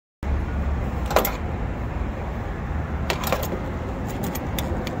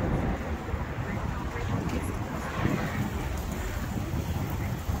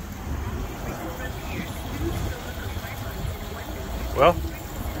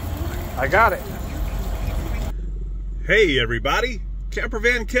I got it. Hey everybody, Camper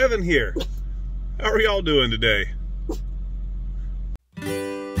Van Kevin here. How are y'all doing today?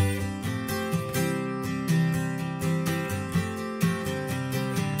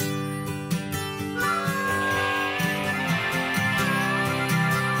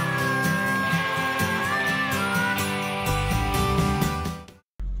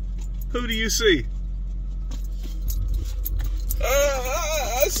 Who do you see?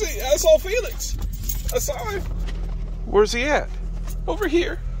 I saw Felix. I saw him. Where's he at? Over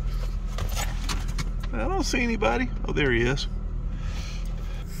here. I don't see anybody. Oh, there he is.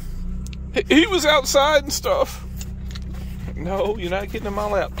 He was outside and stuff. No, you're not getting in my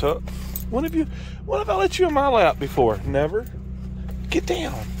lap, Tuck. When have I let you in my lap before? Never. Get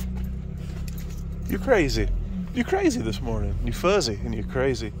down. You're crazy. You're crazy this morning. You're fuzzy and you're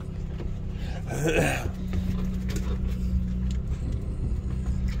crazy.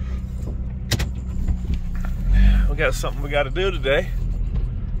 We got something we got to do today.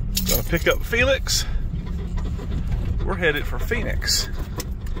 Gonna pick up Felix. We're headed for Phoenix.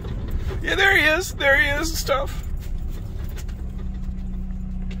 Yeah, there he is. There he is and stuff.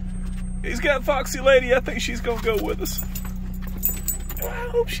 He's got Foxy Lady. I think she's gonna go with us. I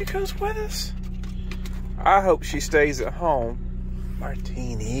hope she goes with us. I hope she stays at home.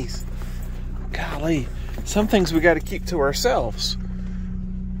 Martinis. Golly, some things we got to keep to ourselves.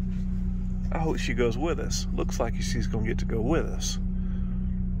 I hope she goes with us. Looks like she's gonna get to go with us.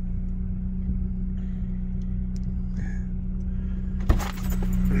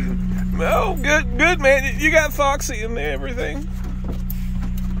 Oh, good man. You got Foxy and everything.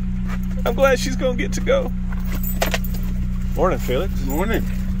 I'm glad she's gonna get to go. Morning, Felix. Morning.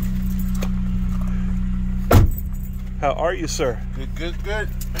 How are you, sir? Good.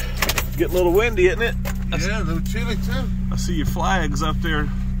 Getting a little windy, isn't it? Yeah, a little chilly too. I see your flags up there.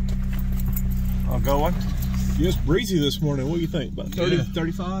 I'll go on. It's breezy this morning. What do you think? About 30, yeah.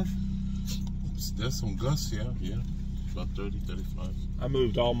 35? There's some gusts, yeah. About 30, 35. I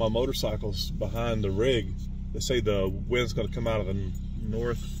moved all my motorcycles behind the rig. They say the wind's going to come out of the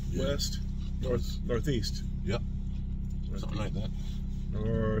northwest, northeast. Yep. Something like that.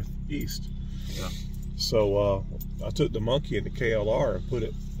 Northeast. Yeah. So I took the monkey in the KLR and put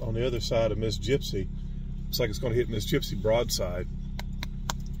it on the other side of Miss Gypsy. Looks like it's going to hit Miss Gypsy broadside.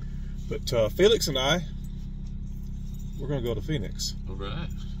 But Felix and I, we're going to go to Phoenix. All right.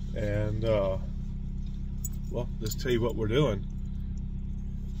 And, well, let's tell you what we're doing.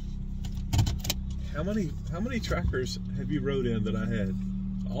 How many trackers have you rode in that I had?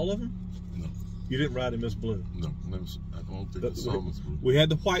 All of them? No. You didn't ride in Miss Blue? No, I don't think I saw Miss Blue. We had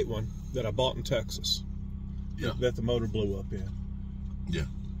the white one that I bought in Texas. Yeah. That the motor blew up in. Yeah.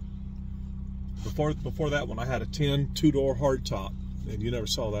 Before that one, I had a 10 two-door hardtop, and you never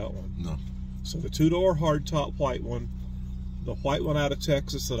saw that one. No. So the two-door hardtop white one, the white one out of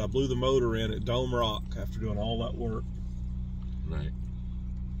Texas that I blew the motor in at Dome Rock after doing all that work. Right.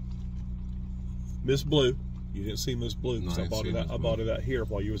 Miss Blue. You didn't see Miss Blue because I bought it out here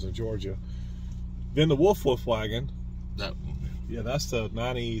while you was in Georgia. Then the Wolf wagon. That one. Yeah, that's the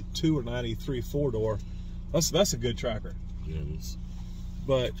 92 or 93 four-door. That's a good tracker. Yeah, it is.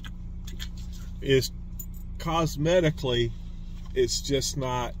 But it's cosmetically, it's just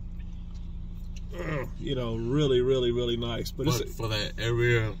not, you know, really nice. But for that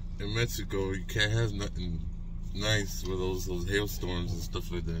area in Mexico, you can't have nothing nice with those hailstorms and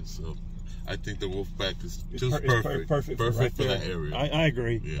stuff like that. So I think the Wolfpack is just perfect. Perfect for that area. I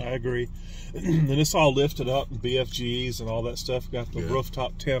agree. Yeah. I agree. And it's all lifted up and BFGs and all that stuff. Got the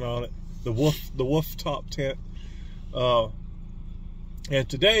rooftop tent on it. The wolf top tent. And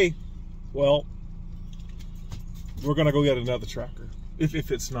today, well, we're gonna go get another tracker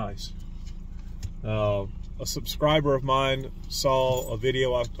if it's nice. A subscriber of mine saw a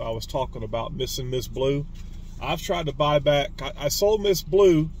video I was talking about missing Miss Blue. I've tried to buy back. I sold Miss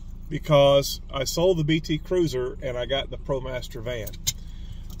Blue because I sold the BT Cruiser and I got the ProMaster van,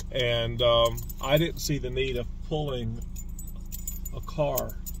 and I didn't see the need of pulling a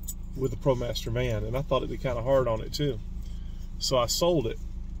car with the ProMaster van, and I thought it'd be kind of hard on it too, so I sold it.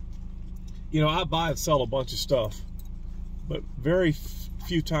 You know, I buy and sell a bunch of stuff, but very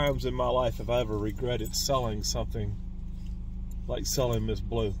few times in my life have I ever regretted selling something like selling Miss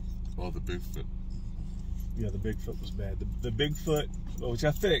Blue. Well, the Bigfoot. Yeah, the Bigfoot was bad. The Bigfoot, which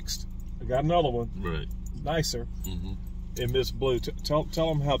I fixed. I got another one. Right. Nicer. In Miss Blue. Tell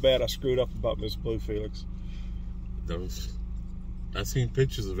them how bad I screwed up about Miss Blue, Felix. I seen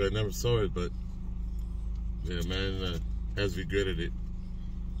pictures of it. I never saw it, but yeah, man, has regretted it.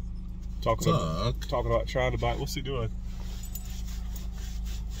 Talking about trying to buy. What's he doing?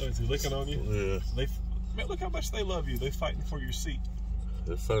 Oh, is he licking on you? Yeah. Man, look how much they love you. They're fighting for your seat.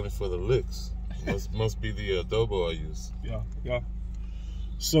 They're fighting for the licks. Must be the adobo I use. Yeah, yeah.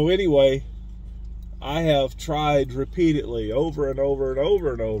 So anyway, I have tried repeatedly, over and over and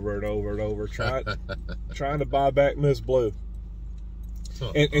over and over and over and over, trying to buy back Miss Blue.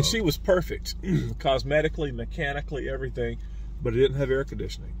 And she was perfect, cosmetically, mechanically, everything, but it didn't have air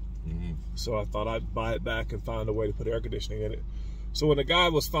conditioning. So I thought I'd buy it back and find a way to put air conditioning in it. So when the guy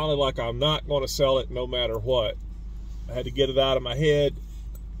was finally like, I'm not going to sell it no matter what, I had to get it out of my head.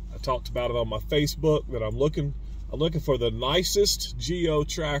 I talked about it on my Facebook that I'm looking for the nicest geo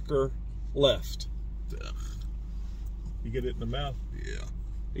tracker left. Ugh. You get it in the mouth? Yeah.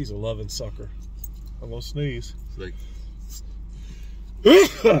 He's a loving sucker. I'm going to sneeze.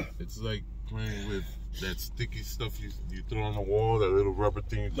 It's like playing with that sticky stuff you throw on the wall, that little rubber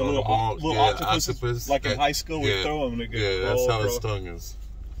thing you throw on the wall. Little octopus. Like in high school, we throw them and it goes, yeah, that's how its tongue is.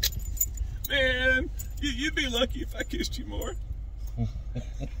 Man, you'd be lucky if I kissed you more.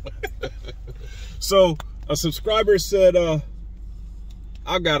 So, a subscriber said,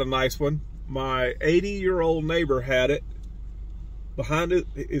 I got a nice one. My 80-year-old neighbor had it. Behind it,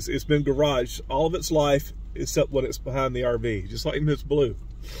 it's been garaged all of its life, except when it's behind the RV, just like Miss Blue.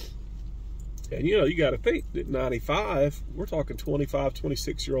 And you know, you got to think that 95, we're talking 25,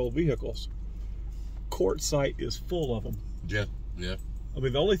 26-year-old vehicles. Quartzsite is full of them. Yeah, yeah. I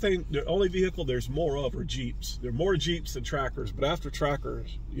mean, the only vehicle there's more of are Jeeps. There are more Jeeps than Trackers, but after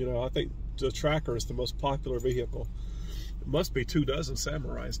Trackers, you know, I think the Tracker is the most popular vehicle. It must be 24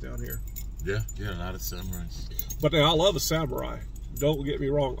 Samurais down here. Yeah, a lot of Samurais. But now, I love a Samurai. Don't get me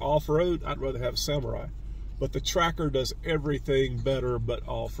wrong, off-road, I'd rather have a Samurai. But the Tracker does everything better but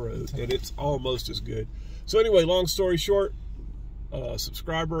off-road, and it's almost as good. So anyway, long story short, a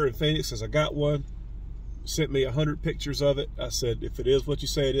subscriber in Phoenix says, I got one, sent me 100 pictures of it. I said, if it is what you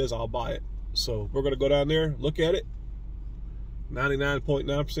say it is, I'll buy it. So we're going to go down there, look at it,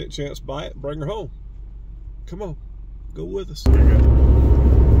 99.9% chance buy it, bring her home. Come on, go with us. There you go.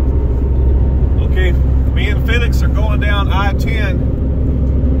 Okay, me and Felix are going down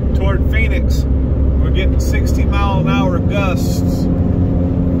I-10 toward Phoenix. We're getting 60-mile-an-hour gusts.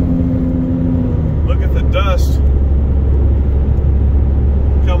 Look at the dust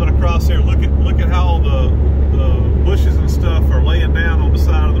coming across here. Look at how all the bushes and stuff are laying down on the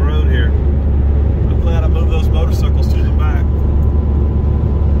side of the road here. I'm glad I moved those motorcycles to the back.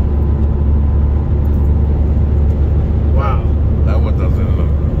 Wow. That one doesn't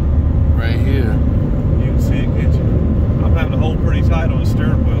look right here. You can see it, can't you? I'm having to hold pretty tight on the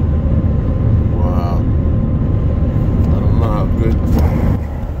steering wheel. Wow. I don't know how good.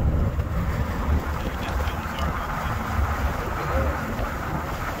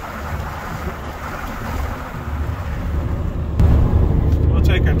 We'll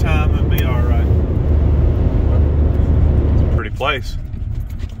take our time and be all right. It's a pretty place.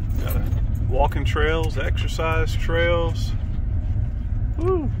 Got walking trails, exercise trails.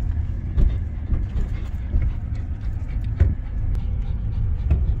 Woo.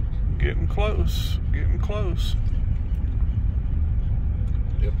 Getting close, getting close.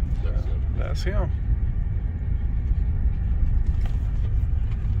 Yep, that's him. That's him.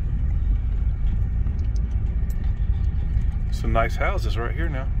 Some nice houses right here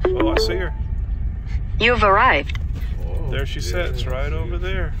now. Oh, I see her. You've arrived. Oh, There she sits, right over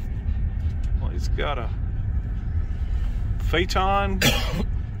there. Well, he's got a Phaeton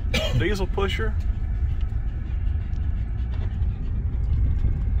diesel pusher.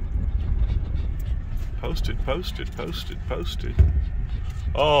 Posted.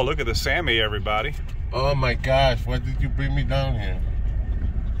 Oh, look at the Sammy, everybody. Oh my gosh, why did you bring me down here?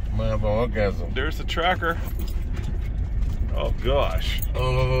 I'm gonna have an orgasm. There's the Tracker. Oh gosh.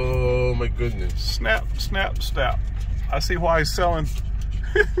 Oh my goodness. Snap. I see why he's selling.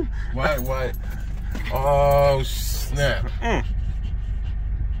 Why? Oh snap.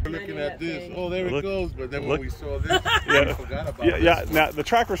 We're looking at this. Oh, there it goes. But then when we saw this, we forgot about it. Yeah. Now the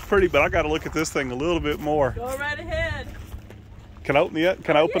Tracker's pretty, but I got to look at this thing a little bit more. Go right ahead. Can I open it?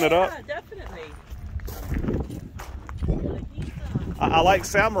 Can I open it up? Yeah, definitely. I like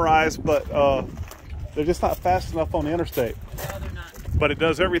Samurais, but they're just not fast enough on the interstate. No, they're not. But it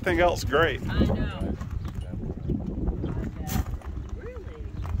does everything else great. I know. Really?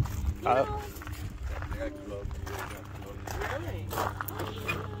 You know? Really?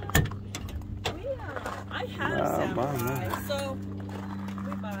 I have Samurai, so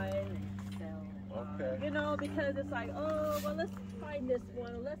we buy and sell. Okay. You know, because it's like, oh, well, let's find this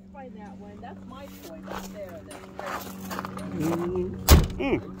one, or let's find that one. That's my toy right there.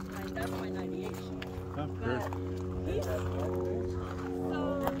 That's my 98 sheet. But he's so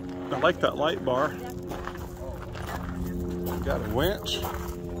I like that light bar. Got a winch.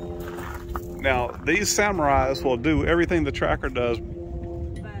 Now, these Samurais will do everything the Tracker does.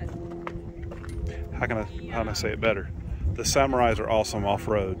 How can I say it better? The Samurais are awesome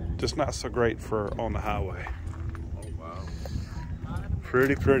off-road, just not so great for on the highway. Oh, wow.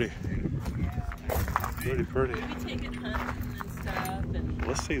 Pretty. Pretty.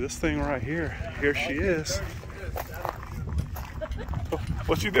 Let's see this thing right here. Here she is.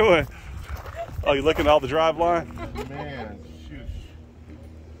 What you doing? Oh, you looking at all the drive line? Man, shoot.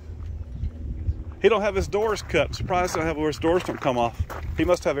 He don't have his doors cut. I'm surprised I don't have where his doors don't come off. He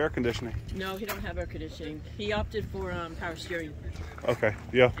must have air conditioning. No, he don't have air conditioning. He opted for power steering. Okay,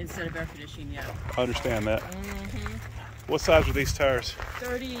 yeah. Instead of air conditioning, yeah. I understand that. What size are these tires?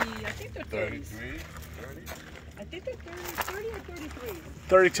 30, I think they're 30s. 33? 30? I think they're 30 or 33.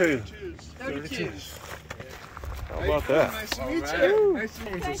 32. 32s. How about that? Nice to meet you. Nice to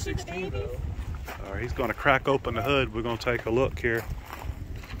meet you. 16 though. All right, he's going to crack open the hood. We're going to take a look here.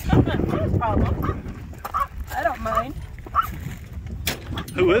 No problem. I don't mind.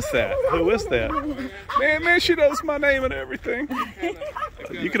 Who is that? Who is that? Man, she knows my name and everything.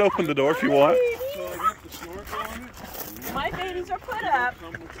 You can open the door if you want. My babies are put up.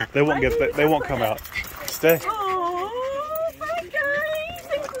 They won't get that. They won't come out. Stay. Oh, hi guys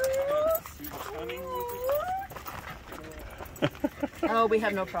and girls. Oh, we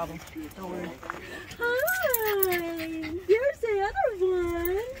have no problem. Don't worry. Hi. Here's the other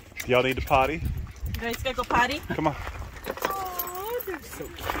one. Y'all need to potty? You guys gotta go potty? Come on. Oh, they're so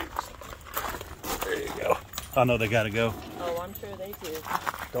cute. There you go. I know they gotta go. Oh, I'm sure they do.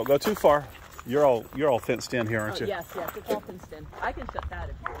 Don't go too far. You're all fenced in here, aren't you? Yes, it's all fenced in. I can shut that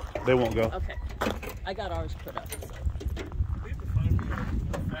if you want. They won't go. Okay. I got ours put up.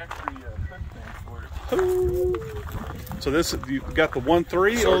 So this, you got the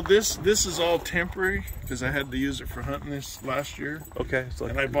 1.3? So this is all temporary because I had to use it for hunting this last year. Okay. So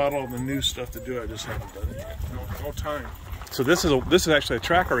And I bought all the new stuff to do. I just haven't done it yet. No time. So this is actually a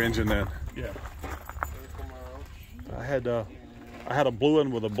Tracker engine then. Yeah. I had a blue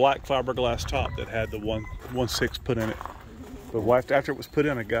one with a black fiberglass top that had the 1.6 put in it. But after it was put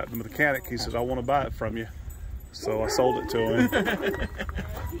in, I got the mechanic. He says, "I want to buy it from you." So I sold it to him.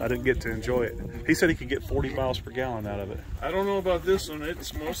 I didn't get to enjoy it. He said he could get 40 miles per gallon out of it. I don't know about this one.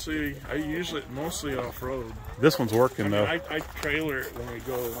 It's mostly, I use it mostly off-road. This one's working though. I trailer it when we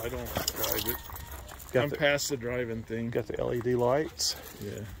go. I don't drive it. I'm past the driving thing. Got the LED lights.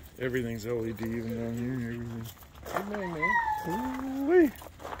 Yeah. Everything's LED even down here. Everything. Hey, man. Ooh-wee.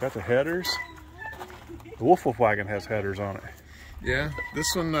 Got the headers. The Wolf wagon has headers on it. Yeah,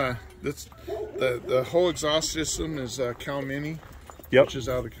 this one, the whole exhaust system is Cowell Mini, yep, which is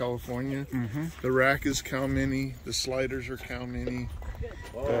out of California. The rack is Cowell Mini. The sliders are Cowell Mini.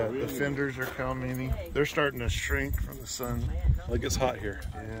 The fenders are Cowell Mini. They're starting to shrink from the sun. Well, it gets hot here.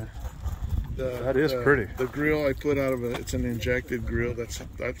 Yeah. That is pretty. The grill I put out of it's an injected grill. That's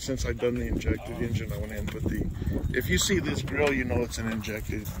since I've done the injected engine, I went in and put the. If you see this grill, you know it's an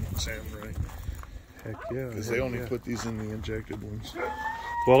injected Samurai. Heck yeah. Because they only put these in the injected ones.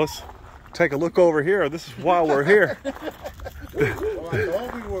 Well, let's take a look over here. This is why we're here. Well, I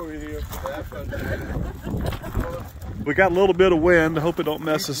thought we were here for that. We got a little bit of wind. I hope it don't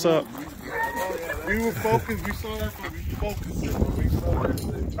mess us up. We were focused. We saw that, but we focused it when we saw that.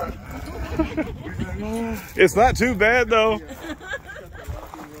 It's not too bad though.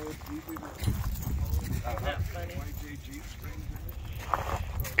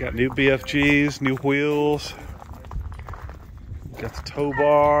 Got new BFGs, new wheels. Got the tow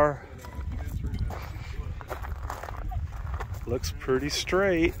bar. Looks pretty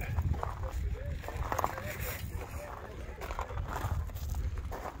straight.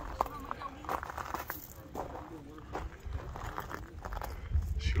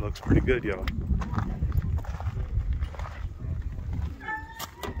 She looks pretty good, y'all.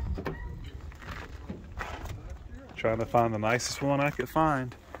 Trying to find the nicest one I could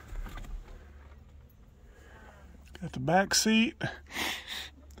find. Got the back seat.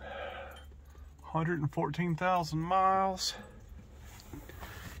 114,000 miles.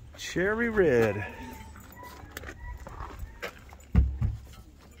 Cherry red.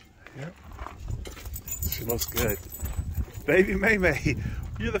 Yep. She looks good. Baby MaeMae,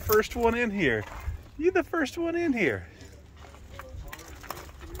 you're the first one in here. You're the first one in here.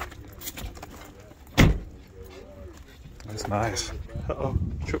 That's nice. Uh-oh,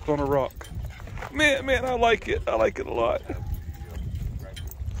 tripped on a rock. Man, I like it. I like it a lot.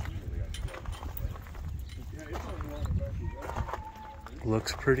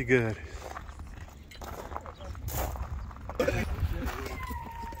 Looks pretty good.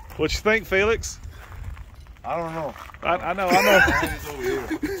 What you think, Felix? I don't know. I know. I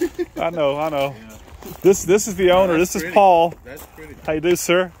know. Yeah. This is the owner. This is Paul. That's pretty. How you do,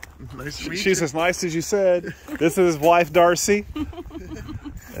 sir? Nice to meet She's you. as nice as you said. This is his wife, Darcy.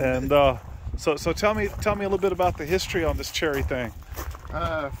 And so tell me a little bit about the history on this Cherry thing.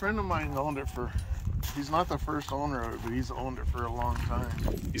 A friend of mine owned it for. He's not the first owner of it, but he's owned it for a long time.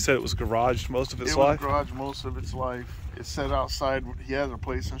 You said it was garaged most of its It life? was garaged most of its life. It sat outside. He has a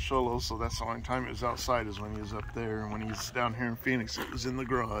place in Shoalo, so that's the only time it was outside is when he was up there. And when he's down here in Phoenix, it was in the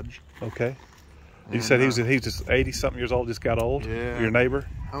garage. Okay. You said he was just 80-something years old, just got old? Yeah. Your neighbor?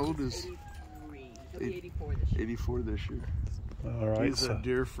 How old is 84 this year. 84 this year. All right. He's a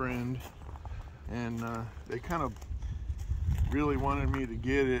dear friend. And they kind of really wanted me to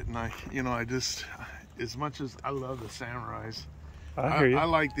get it. And I just, as much as I love the Samurais, I hear you. I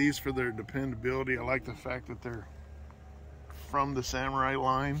like these for their dependability. I like the fact that they're from the Samurai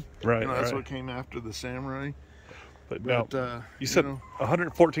line. Right, that's what came after the Samurai. But now, you said know,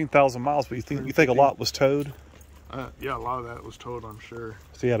 114,000 miles, but you think a lot was towed? Yeah, a lot of that was towed, I'm sure.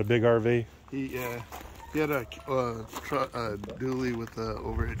 So he had a big RV? He had a dually with an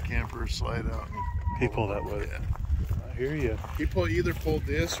overhead camper slide out. And he pulled that with it. Yeah. I hear you. He either pulled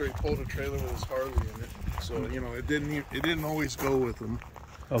this or he pulled a trailer with his Harley in it. So it didn't always go with him.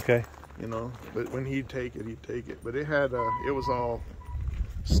 Okay. But when he'd take it. But it had it was all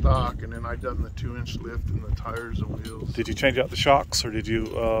stock, and then I done the 2-inch lift in the tires and wheels. Did you change out the shocks, or did you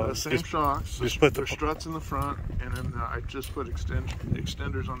same shocks? Just put the struts in the front, and then I just put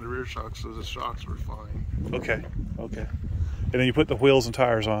extenders on the rear shocks, so the shocks were fine. Okay. And then you put the wheels and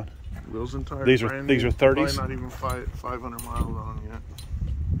tires on. Wheels and tires. These are 30s. Probably not even 500 miles on yet.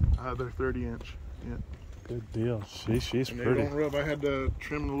 They're 30-inch. Yeah. Good deal. She's and pretty. They don't rub. I had to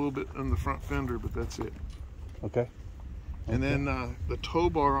trim a little bit on the front fender, but that's it. Okay. And then the tow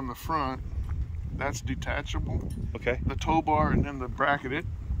bar on the front, that's detachable. Okay. The tow bar and then the bracket,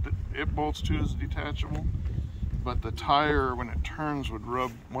 it bolts to is detachable. But the tire, when it turns, would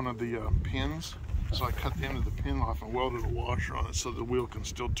rub one of the pins. So I cut the end of the pin off and welded a washer on it so the wheel can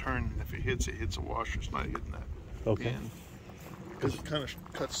still turn. And if it hits a washer. It's not hitting that pin. Because it kind of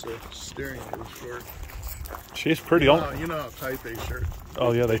cuts the steering wheel short. She's pretty. You know how tight they shirt.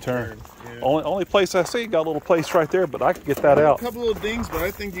 Oh yeah, they turn. Yeah. Only place I see got a little place right there, but I could get that out. A couple little dings, but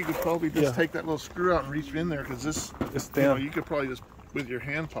I think you could probably just take that little screw out and reach in there because this, you could probably just with your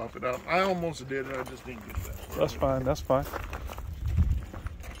hand pop it out. I almost did it. I just didn't get that. That's fine. That's fine.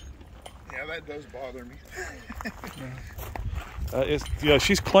 Yeah, that does bother me.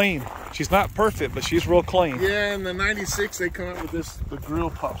 She's clean. She's not perfect, but she's real clean. Yeah, in the '96 they come up with this. The grill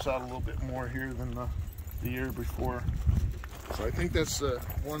pops out a little bit more here than the year before. So I think that's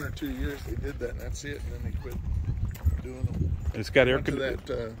 1 or 2 years they did that, and that's it. And then they quit doing them. It's got air conditioning.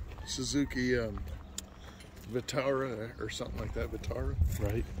 That Suzuki Vitara or something like that. Vitara.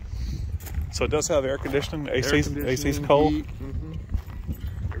 Right. So it does have air conditioning. AC's cold. Heat,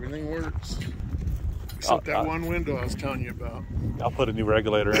 everything works. Except that one window I was telling you about. I'll put a new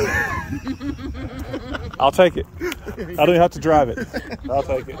regulator in it. I'll take it. I don't even have to drive it. I'll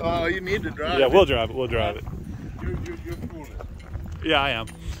take it. Oh, you need to drive it. Yeah, we'll drive it. We'll drive it. You're fooling. Yeah, I am.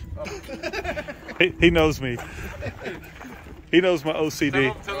 He knows me. He knows my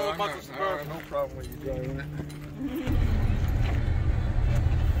OCD. Tell him about the Suburban. No problem with you driving it.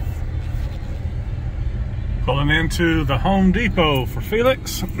 Pulling into the Home Depot for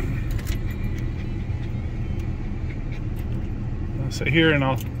Felix. I'll sit here and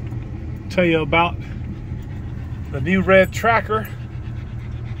I'll tell you about the new red tracker.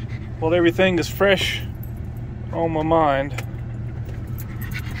 Well, everything is fresh on my mind.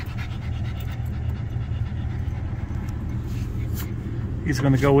 He's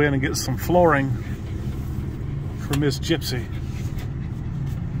going to go in and get some flooring for Miss Gypsy.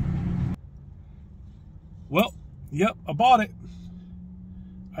 Well, yep, I bought it.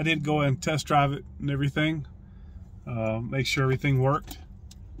 I did go and test drive it and everything. Make sure everything worked.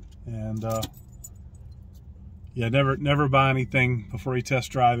 And yeah, never buy anything before you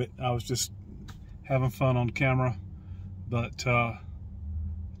test drive it. I was just having fun on camera. But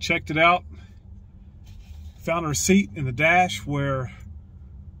checked it out. Found a receipt in the dash where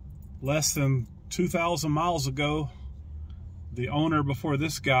less than 2,000 miles ago, the owner before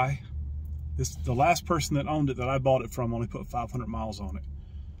this guy, the last person that owned it that I bought it from only put 500 miles on it.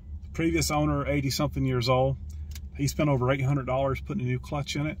 The previous owner, 80-something years old, he spent over $800 putting a new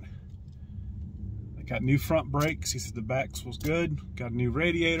clutch in it. I got new front brakes. He said the backs was good. Got a new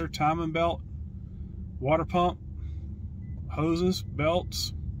radiator, timing belt, water pump, hoses,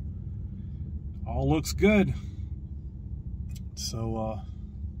 belts. All looks good. So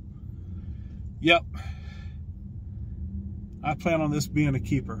Yep. I plan on this being a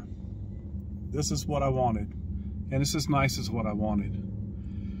keeper. This is what I wanted. And it's as nice as what I wanted.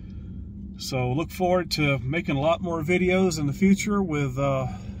 So look forward to making a lot more videos in the future with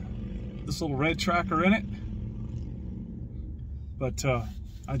this little red tracker in it. But I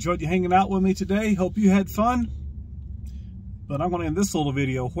enjoyed you hanging out with me today. Hope you had fun. But I'm going to end this little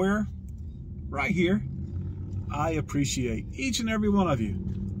video where, right here, I appreciate each and every one of you.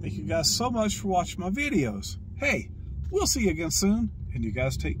 Thank you guys so much for watching my videos. Hey, we'll see you again soon, and you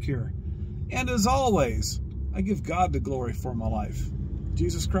guys take care. And as always, I give God the glory for my life.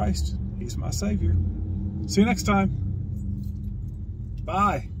 Jesus Christ, He's my Savior. See you next time.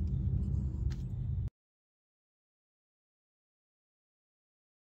 Bye.